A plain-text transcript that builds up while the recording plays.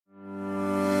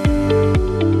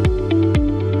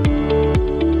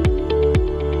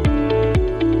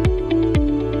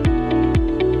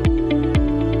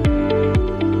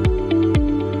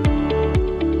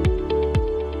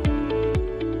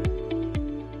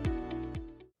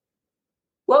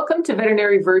Welcome to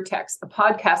Veterinary Vertex, a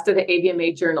podcast of the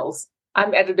AVMA Journals.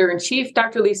 I'm Editor-in-Chief,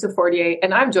 Dr. Lisa Fortier,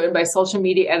 and I'm joined by Social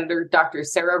Media Editor, Dr.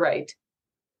 Sarah Wright.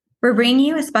 We're bringing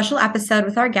you a special episode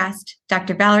with our guest,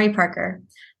 Dr. Valerie Parker.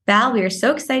 Val, we are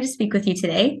so excited to speak with you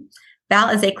today. Val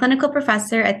is a clinical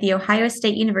professor at The Ohio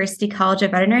State University College of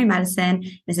Veterinary Medicine,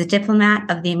 is a diplomat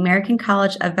of the American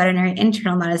College of Veterinary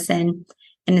Internal Medicine,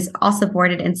 and is also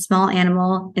boarded in small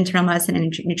animal internal medicine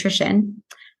and nutrition.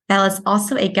 Val is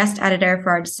also a guest editor for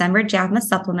our December JAVMA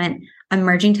supplement,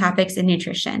 Emerging Topics in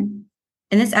Nutrition.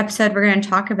 In this episode, we're going to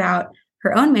talk about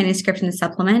her own manuscript in the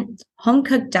supplement,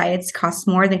 Home-Cooked Diets Cost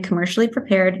More Than Commercially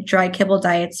Prepared Dry Kibble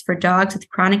Diets for Dogs with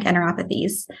Chronic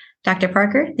Enteropathies. Dr.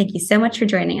 Parker, thank you so much for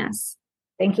joining us.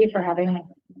 Thank you for having me.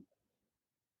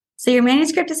 So your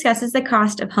manuscript discusses the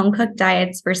cost of home-cooked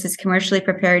diets versus commercially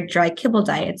prepared dry kibble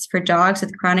diets for dogs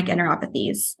with chronic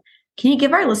enteropathies. Can you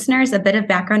give our listeners a bit of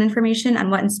background information on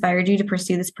what inspired you to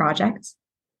pursue this project?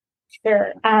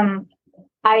 Sure.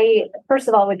 I, first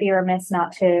of all, would be remiss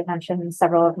not to mention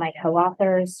several of my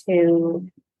co-authors who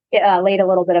laid a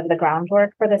little bit of the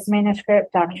groundwork for this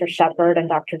manuscript. Dr. Shepard and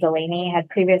Dr. Delaney had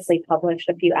previously published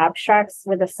a few abstracts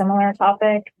with a similar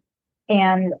topic.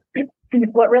 And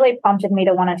what really prompted me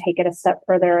to want to take it a step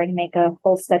further and make a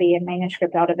full study and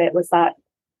manuscript out of it was that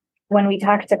when we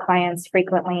talk to clients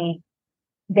frequently,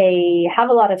 they have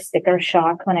a lot of sticker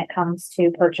shock when it comes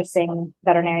to purchasing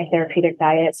veterinary therapeutic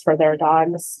diets for their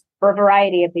dogs for a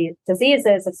variety of these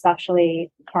diseases,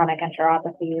 especially chronic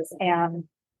enteropathies. And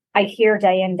I hear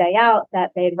day in, day out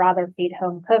that they'd rather feed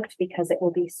home cooked because it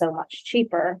will be so much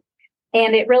cheaper.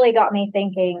 And it really got me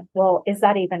thinking, well, is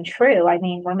that even true? I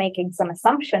mean, we're making some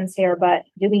assumptions here, but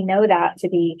do we know that to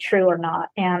be true or not?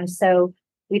 And so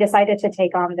we decided to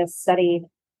take on this study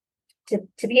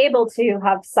to be able to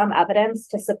have some evidence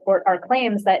to support our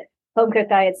claims that home-cooked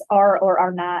diets are or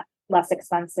are not less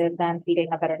expensive than feeding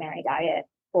a veterinary diet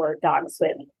for dogs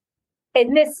with,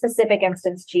 in this specific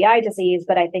instance, GI disease,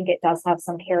 but I think it does have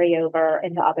some carryover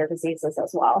into other diseases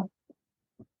as well.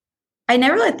 I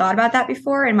never really thought about that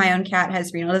before, and my own cat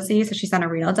has renal disease, so she's on a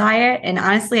renal diet. And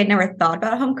honestly, I'd never thought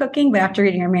about home cooking, but after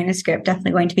reading her manuscript,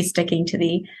 definitely going to be sticking to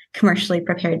the commercially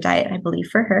prepared diet, I believe,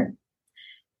 for her.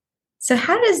 So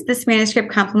how does this manuscript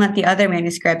complement the other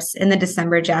manuscripts in the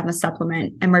December JAVMA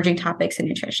supplement, Emerging Topics in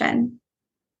Nutrition?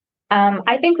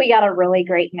 I think we got a really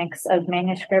great mix of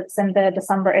manuscripts in the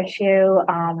December issue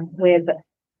with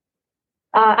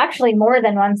actually more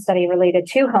than one study related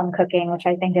to home cooking, which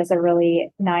I think is a really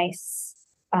nice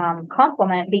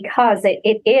complement because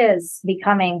it is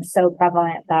becoming so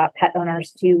prevalent that pet owners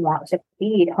do want to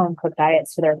feed home cooked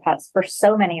diets to their pets for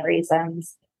so many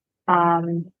reasons.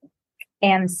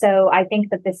 And so I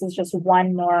think that this is just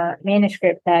one more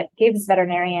manuscript that gives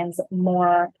veterinarians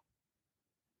more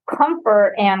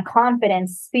comfort and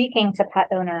confidence speaking to pet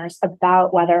owners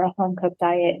about whether a home cooked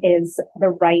diet is the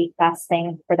right, best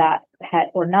thing for that pet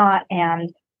or not.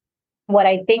 And what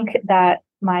I think that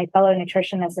my fellow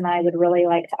nutritionists and I would really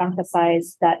like to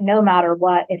emphasize that no matter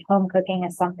what, if home cooking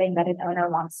is something that an owner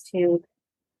wants to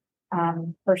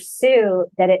pursue,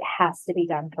 that it has to be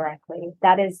done correctly.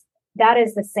 That is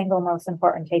the single most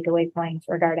important takeaway point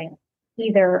regarding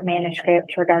either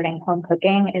manuscript regarding home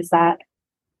cooking is that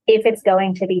if it's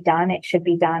going to be done, it should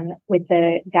be done with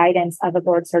the guidance of a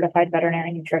board certified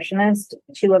veterinary nutritionist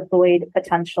to avoid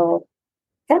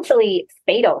potentially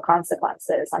fatal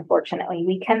consequences. Unfortunately,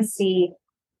 we can see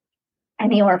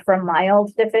anywhere from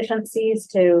mild deficiencies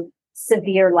to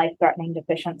severe life-threatening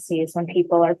deficiencies when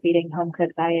people are feeding home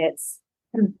cooked diets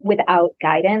without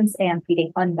guidance and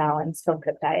feeding unbalanced home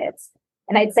cooked diets.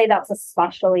 And I'd say that's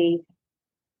especially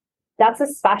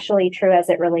true as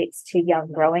it relates to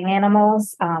young growing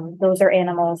animals. Those are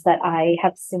animals that I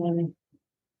have seen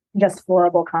just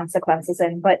horrible consequences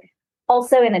in, but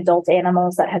also in adult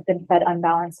animals that have been fed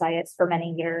unbalanced diets for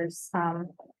many years.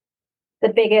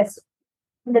 The biggest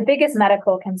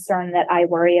medical concern that I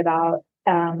worry about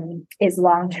is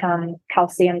long-term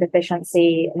calcium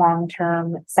deficiency,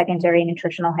 long-term secondary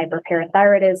nutritional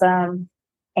hyperparathyroidism.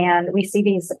 And we see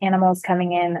these animals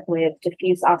coming in with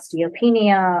diffuse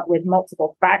osteopenia, with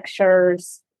multiple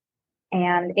fractures.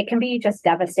 And it can be just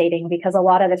devastating because a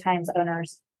lot of the times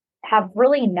owners have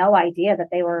really no idea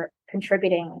that they were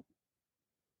contributing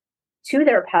to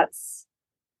their pet's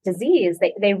disease.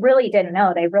 They really didn't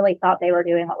know. They really thought they were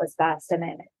doing what was best.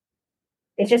 And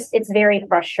it's very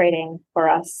frustrating for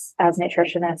us as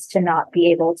nutritionists to not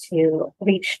be able to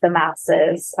reach the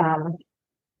masses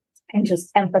and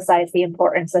just emphasize the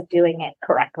importance of doing it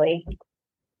correctly.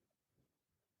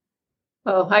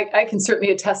 Oh, I can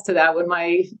certainly attest to that when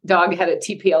my dog had a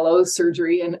TPLO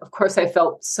surgery. And of course, I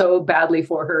felt so badly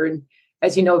for her. And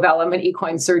as you know, Val, I'm an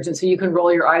equine surgeon, so you can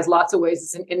roll your eyes lots of ways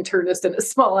as an internist and a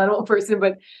small animal person.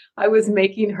 But I was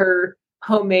making her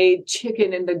homemade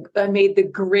chicken, and I made the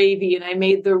gravy, and I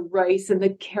made the rice and the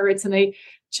carrots, and I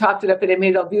chopped it up, and I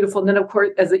made it all beautiful. And then, of course,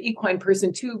 as an equine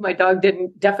person too, my dog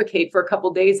didn't defecate for a couple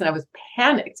of days, and I was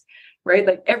panicked. Right,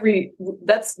 like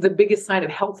that's the biggest sign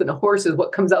of health in a horse is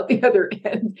what comes out the other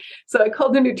end. So I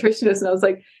called the nutritionist, and I was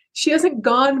like, she hasn't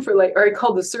gone for or I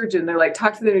called the surgeon. They're like,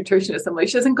 talk to the nutritionist. I'm like,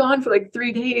 she hasn't gone for like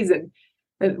 3 days. And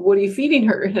what are you feeding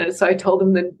her? And so I told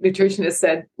him, the nutritionist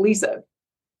said, Lisa,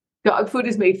 dog food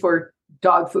is made for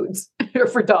dog foods or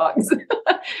for dogs.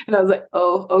 And I was like,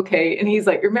 oh, okay. And he's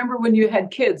like, remember when you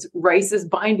had kids, rice is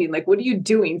binding. Like, what are you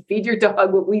doing? Feed your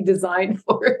dog what we designed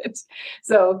for it.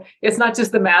 So it's not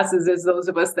just the masses, it's those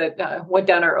of us that went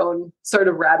down our own sort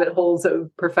of rabbit holes of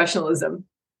professionalism.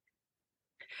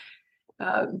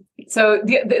 So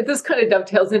this kind of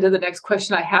dovetails into the next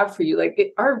question I have for you.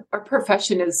 Like our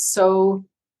profession is so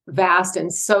vast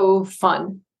and so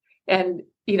fun. And,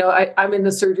 you know, I'm in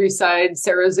the surgery side,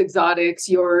 Sarah's exotics,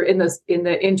 you're in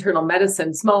the internal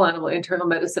medicine, small animal internal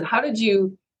medicine. How did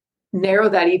you narrow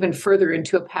that even further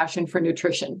into a passion for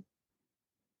nutrition?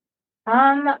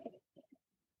 I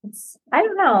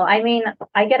don't know. I mean,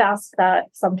 I get asked that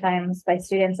sometimes by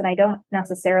students, and I don't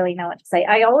necessarily know what to say.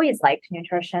 I always liked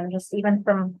nutrition, just even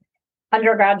from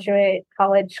undergraduate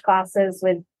college classes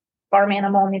with farm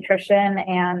animal nutrition,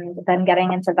 and then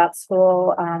getting into vet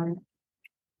school.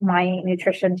 My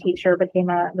nutrition teacher became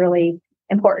a really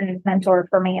important mentor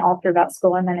for me all through vet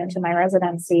school and then into my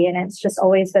residency. And it's just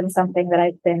always been something that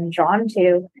I've been drawn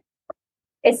to.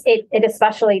 It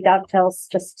especially dovetails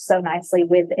just so nicely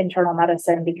with internal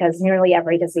medicine, because nearly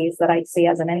every disease that I see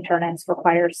as an internist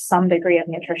requires some degree of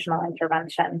nutritional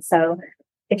intervention. So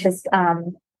it just, I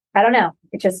don't know,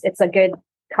 it's a good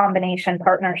combination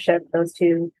partnership, those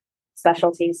two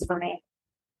specialties for me.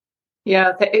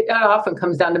 Yeah, it often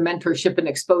comes down to mentorship and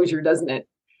exposure, doesn't it?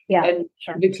 Yeah, and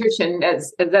sure. Nutrition,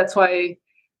 that's why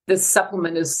this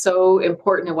supplement is so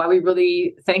important, and why we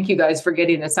really thank you guys for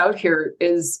getting this out here.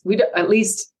 Is we at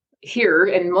least here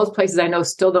and most places I know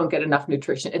still don't get enough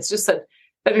nutrition. It's just that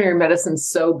veterinary medicine is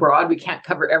so broad, we can't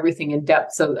cover everything in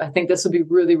depth. So I think this will be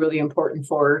really, really important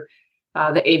for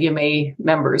the AVMA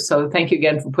members. So thank you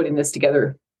again for putting this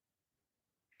together.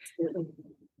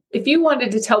 If you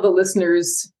wanted to tell the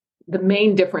listeners the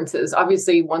main differences,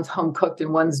 obviously one's home cooked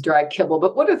and one's dry kibble,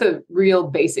 but what are the real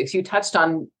basics? You touched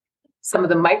on some of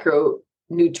the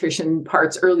micronutrition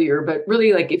parts earlier, but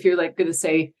really, like, if you're like going to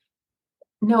say,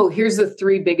 no, here's the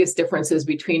 3 biggest differences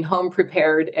between home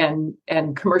prepared and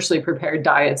commercially prepared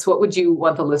diets, what would you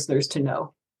want the listeners to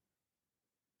know?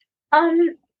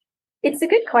 It's a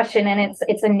good question, and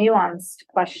it's a nuanced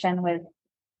question with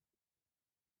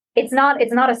it's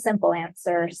not a simple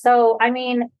answer. So, I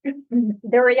mean,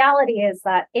 the reality is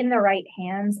that in the right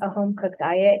hands, a home cooked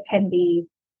diet can be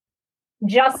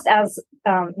just as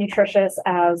nutritious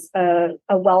as a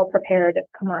well-prepared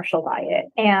commercial diet.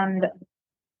 And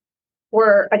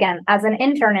again, as an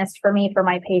internist, for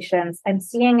my patients, I'm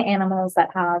seeing animals that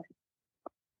have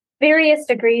various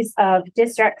degrees of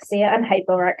dysrexia and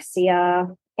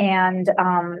hyporexia, and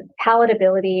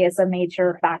palatability is a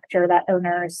major factor that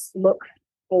owners look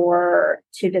for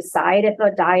to decide if a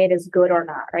diet is good or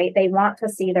not, right? They want to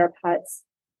see their pets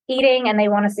eating, and they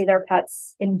want to see their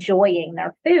pets enjoying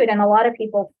their food. And a lot of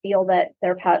people feel that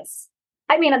their pets,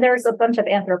 I mean, there's a bunch of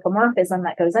anthropomorphism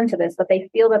that goes into this, but they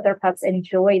feel that their pets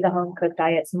enjoy the home cooked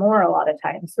diets more a lot of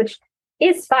times, which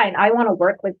is fine. I want to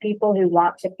work with people who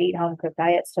want to feed home cooked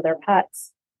diets to their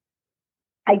pets.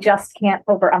 I just can't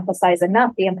overemphasize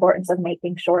enough the importance of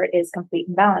making sure it is complete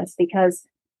and balanced, because,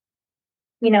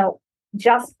 you know,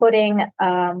 just putting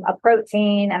a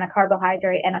protein and a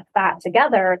carbohydrate and a fat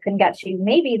together can get you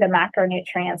maybe the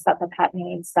macronutrients that the pet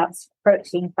needs. That's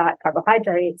protein, fat,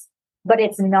 carbohydrates, but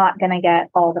it's not going to get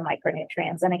all the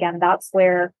micronutrients. And again, that's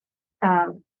where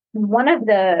one of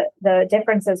the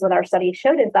differences with our study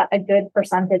showed is that a good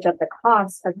percentage of the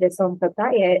cost of this home cooked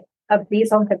diet, of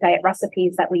these home cooked diet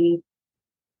recipes that we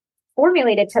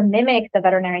formulated to mimic the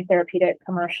veterinary therapeutic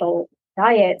commercial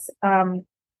diets,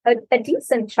 a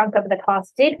decent chunk of the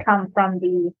cost did come from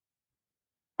the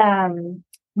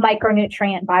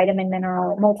micronutrient, vitamin,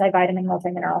 mineral, multivitamin,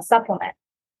 multimineral supplement.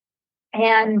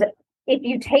 And if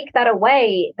you take that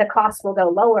away, the cost will go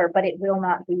lower, but it will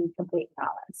not be completely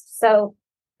balanced. So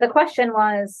the question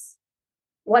was,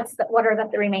 what are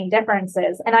the 3 main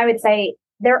differences? And I would say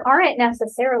there aren't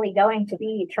necessarily going to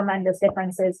be tremendous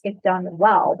differences if done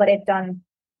well, but if done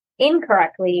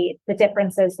incorrectly, the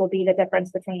differences will be the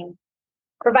difference between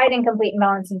providing complete and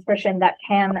balanced nutrition that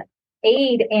can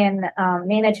aid in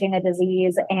managing a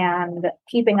disease and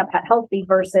keeping a pet healthy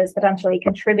versus potentially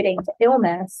contributing to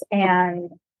illness and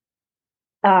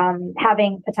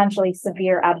having potentially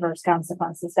severe adverse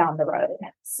consequences down the road.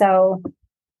 So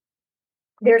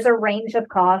there's a range of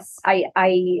costs.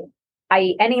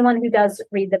 Anyone who does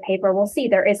read the paper will see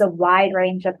there is a wide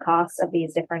range of costs of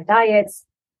these different diets.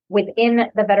 Within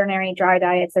the veterinary dry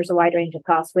diets, there's a wide range of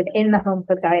costs. Within the home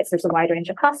cooked diets, there's a wide range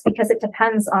of costs because it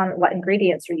depends on what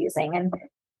ingredients you're using. And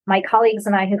my colleagues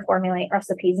and I who formulate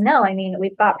recipes know, I mean,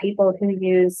 we've got people who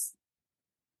use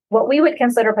what we would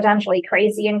consider potentially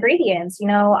crazy ingredients.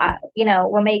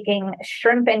 We're making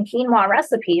shrimp and quinoa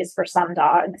recipes for some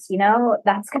dogs.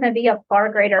 That's going to be a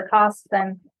far greater cost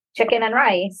than chicken and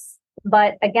rice.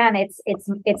 But again,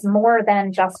 it's more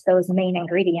than just those main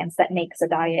ingredients that makes a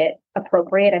diet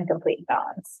appropriate and complete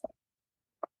balance.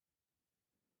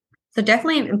 So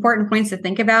definitely important points to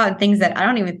think about and things that I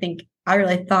don't even think I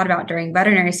really thought about during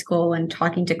veterinary school and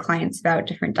talking to clients about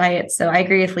different diets. So I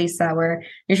agree with Lisa where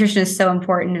nutrition is so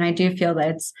important. And I do feel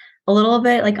that it's a little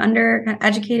bit like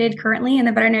undereducated currently in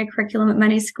the veterinary curriculum at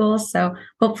many schools. So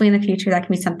hopefully in the future, that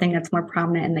can be something that's more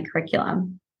prominent in the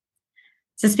curriculum.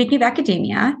 So speaking of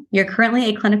academia, you're currently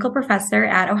a clinical professor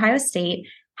at Ohio State.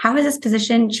 How has this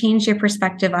position changed your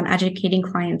perspective on educating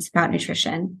clients about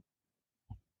nutrition?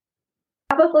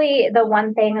 Probably the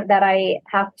one thing that I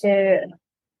have to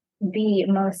be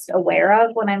most aware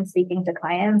of when I'm speaking to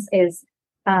clients is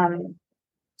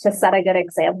to set a good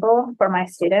example for my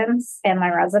students and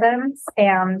my residents.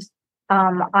 And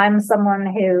I'm someone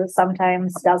who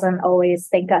sometimes doesn't always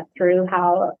think through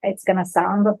how it's going to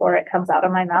sound before it comes out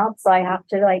of my mouth. So I have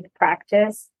to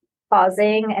practice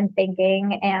pausing and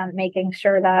thinking and making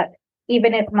sure that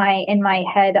even if in my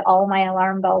head, all my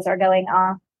alarm bells are going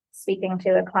off speaking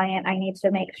to a client, I need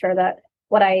to make sure that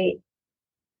what I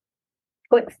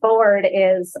put forward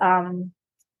is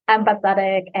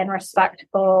empathetic and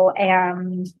respectful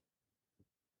and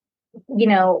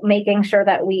making sure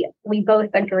that we both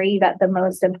agree that the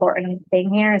most important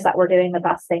thing here is that we're doing the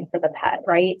best thing for the pet,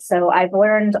 right? So I've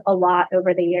learned a lot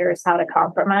over the years how to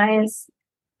compromise,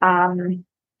 even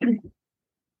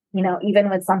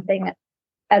with something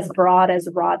as broad as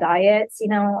raw diets.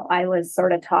 I was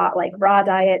sort of taught raw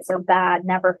diets are bad,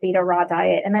 never feed a raw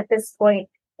diet. And at this point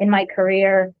in my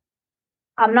career,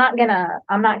 I'm not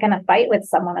gonna fight with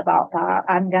someone about that.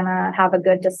 I'm gonna have a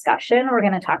good discussion. We're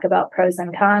gonna talk about pros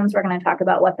and cons. We're gonna talk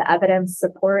about what the evidence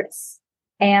supports.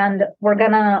 And we're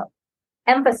gonna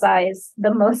emphasize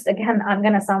again, I'm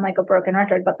gonna sound like a broken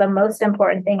record, but the most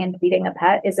important thing in feeding a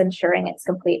pet is ensuring it's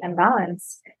complete and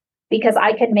balanced. Because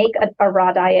I can make a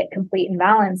raw diet complete and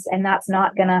balanced, and that's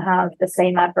not gonna have the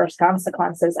same adverse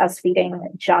consequences as feeding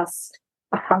just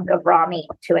a hunk of raw meat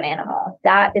to an animal.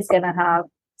 That is gonna have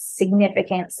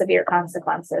significant severe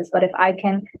consequences. But if I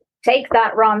can take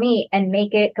that raw meat and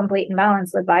make it complete and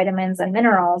balanced with vitamins and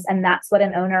minerals, and that's what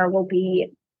an owner will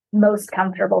be most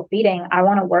comfortable feeding, I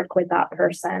want to work with that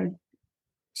person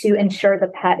to ensure the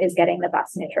pet is getting the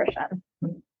best nutrition.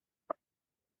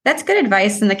 That's good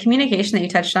advice. And the communication that you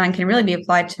touched on can really be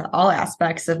applied to all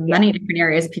aspects of many different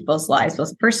areas of people's lives,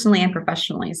 both personally and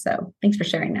professionally. So thanks for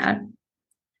sharing that.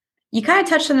 You kind of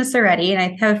touched on this already, and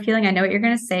I have a feeling I know what you're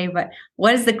going to say, but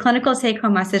what is the clinical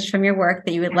take-home message from your work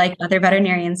that you would like other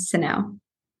veterinarians to know?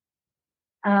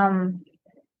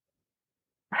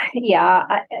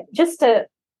 Just to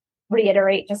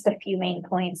reiterate just a few main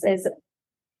points is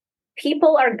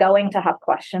people are going to have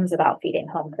questions about feeding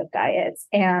home-cooked diets,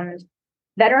 and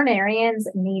veterinarians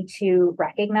need to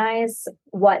recognize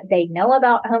what they know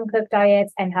about home-cooked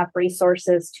diets and have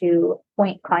resources to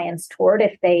point clients toward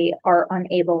if they are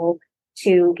unable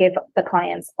to give the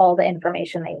clients all the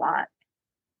information they want.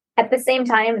 At the same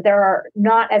time, there are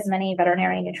not as many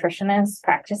veterinary nutritionists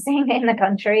practicing in the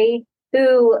country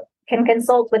who can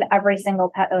consult with every single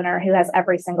pet owner who has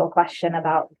every single question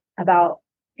about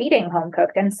feeding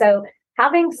home-cooked. And so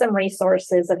having some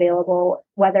resources available,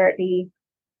 whether it be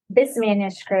this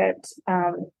manuscript,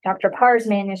 Dr. Parr's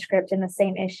manuscript in the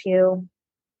same issue,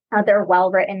 other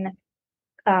well-written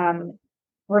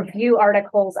review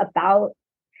articles about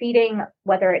feeding,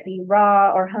 whether it be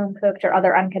raw or home-cooked or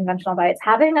other unconventional diets,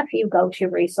 having a few go-to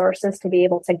resources to be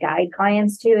able to guide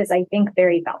clients to is, I think,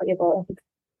 very valuable.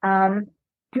 And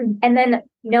then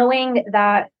knowing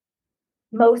that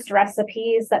most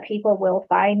recipes that people will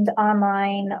find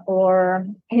online or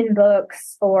in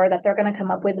books or that they're going to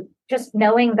come up with, just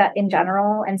knowing that in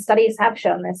general, and studies have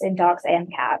shown this in dogs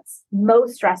and cats,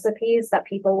 most recipes that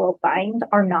people will find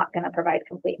are not going to provide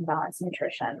complete and balanced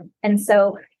nutrition. And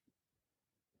so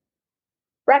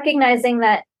recognizing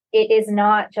that it is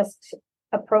not just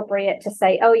appropriate to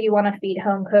say, oh, you want to feed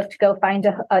home cooked, go find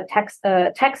a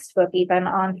textbook even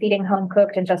on feeding home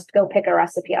cooked and just go pick a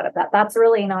recipe out of that. That's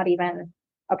really not even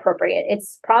appropriate.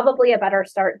 It's probably a better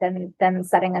start than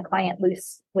setting a client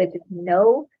loose with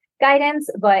no guidance,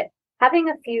 but having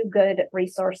a few good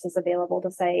resources available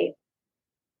to say,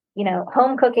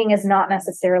 home cooking is not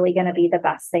necessarily going to be the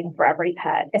best thing for every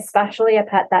pet, especially a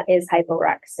pet that is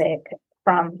hyporexic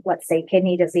from, let's say,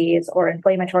 kidney disease or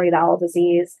inflammatory bowel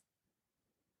disease.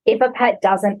 If a pet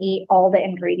doesn't eat all the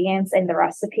ingredients in the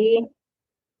recipe,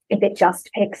 if it just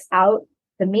picks out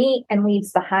the meat and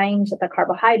leaves behind the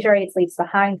carbohydrates, leaves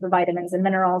behind the vitamins and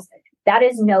minerals, that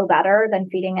is no better than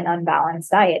feeding an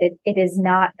unbalanced diet. It is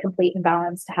not complete and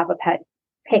balanced to have a pet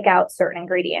pick out certain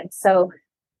ingredients. So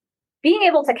being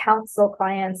able to counsel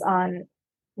clients on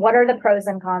what are the pros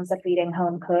and cons of feeding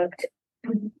home cooked,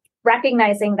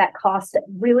 recognizing that cost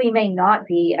really may not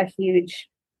be a huge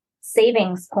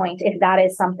savings point if that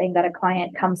is something that a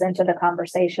client comes into the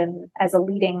conversation as a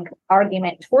leading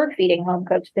argument toward feeding home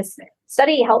cooked. This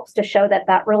study helps to show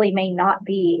that really may not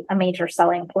be a major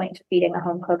selling point to feeding a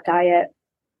home cooked diet.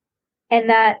 And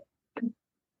that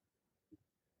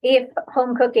if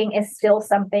home cooking is still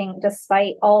something,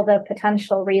 despite all the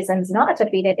potential reasons not to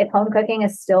feed it, if home cooking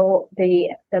is still the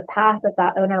path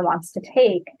that owner wants to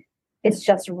take, it's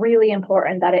just really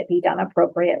important that it be done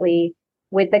appropriately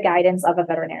with the guidance of a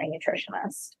veterinary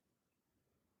nutritionist.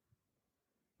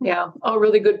 Yeah, all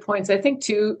really good points. I think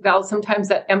too, Val, sometimes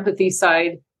that empathy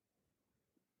side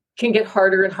can get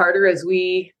harder and harder as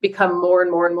we become more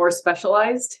and more and more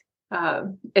specialized.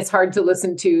 It's hard to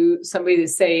listen to somebody to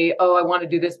say, oh, I want to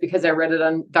do this because I read it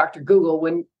on Dr. Google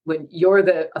when you're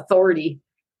the authority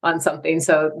on something.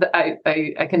 So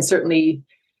I can certainly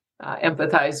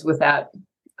empathize with that.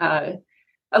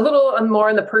 A little more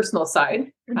on the personal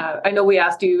side. I know we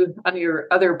asked you on your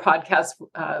other podcast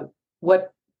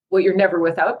what you're never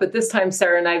without, but this time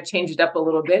Sarah and I have changed it up a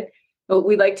little bit. What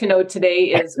we'd like to know today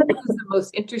is what is the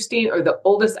most interesting or the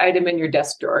oldest item in your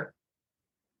desk drawer?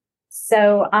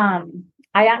 So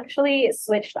I actually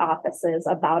switched offices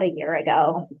about a year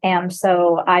ago. And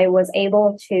so I was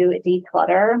able to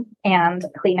declutter and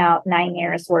clean out 9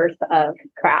 years worth of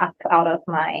crap out of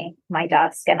my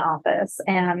desk and office.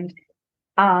 And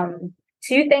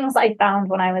two things I found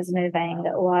when I was moving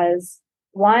was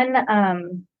one,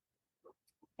 an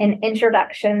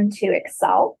introduction to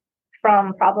Excel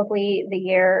from probably the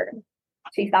year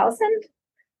 2000.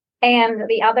 And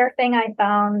the other thing I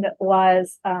found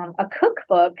was a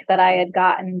cookbook that I had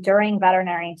gotten during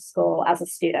veterinary school as a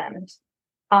student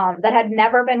that had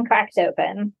never been cracked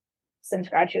open since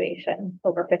graduation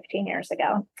over 15 years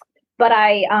ago. But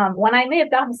when I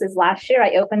moved offices last year,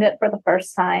 I opened it for the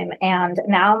first time. And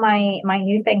now my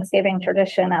new Thanksgiving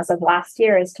tradition as of last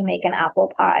year is to make an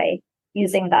apple pie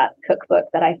using that cookbook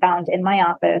that I found in my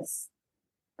office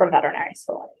from veterinary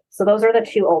school. So those are the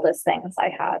two oldest things I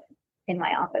had in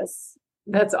my office.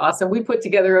 That's awesome. We put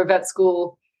together a vet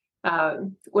school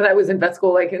when I was in vet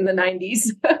school, like in the 90s,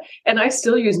 and I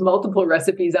still use multiple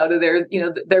recipes out of there.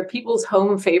 They're people's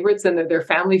home favorites and they're their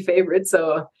family favorites.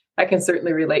 So I can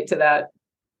certainly relate to that.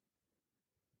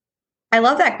 I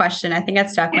love that question. I think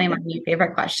that's definitely my new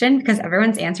favorite question because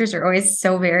everyone's answers are always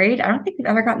so varied. I don't think we've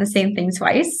ever gotten the same thing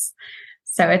twice.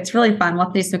 So it's really fun. We'll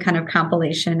have to do some kind of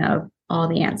compilation of all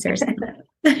the answers.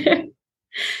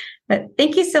 But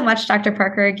thank you so much, Dr.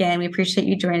 Parker. Again, we appreciate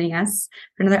you joining us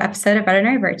for another episode of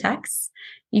Veterinary Vertex.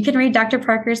 You can read Dr.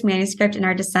 Parker's manuscript in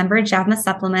our December JAVMA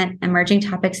supplement, Emerging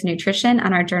Topics in Nutrition,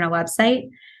 on our journal website.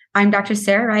 I'm Dr.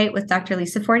 Sarah Wright with Dr.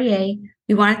 Lisa Fortier.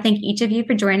 We want to thank each of you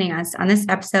for joining us on this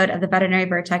episode of the Veterinary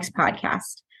Vertex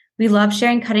podcast. We love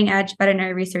sharing cutting-edge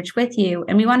veterinary research with you,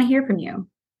 and we want to hear from you.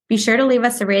 Be sure to leave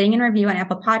us a rating and review on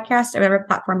Apple Podcasts or whatever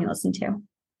platform you listen to.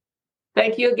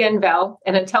 Thank you again, Val.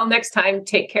 And until next time,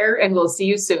 take care and we'll see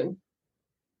you soon.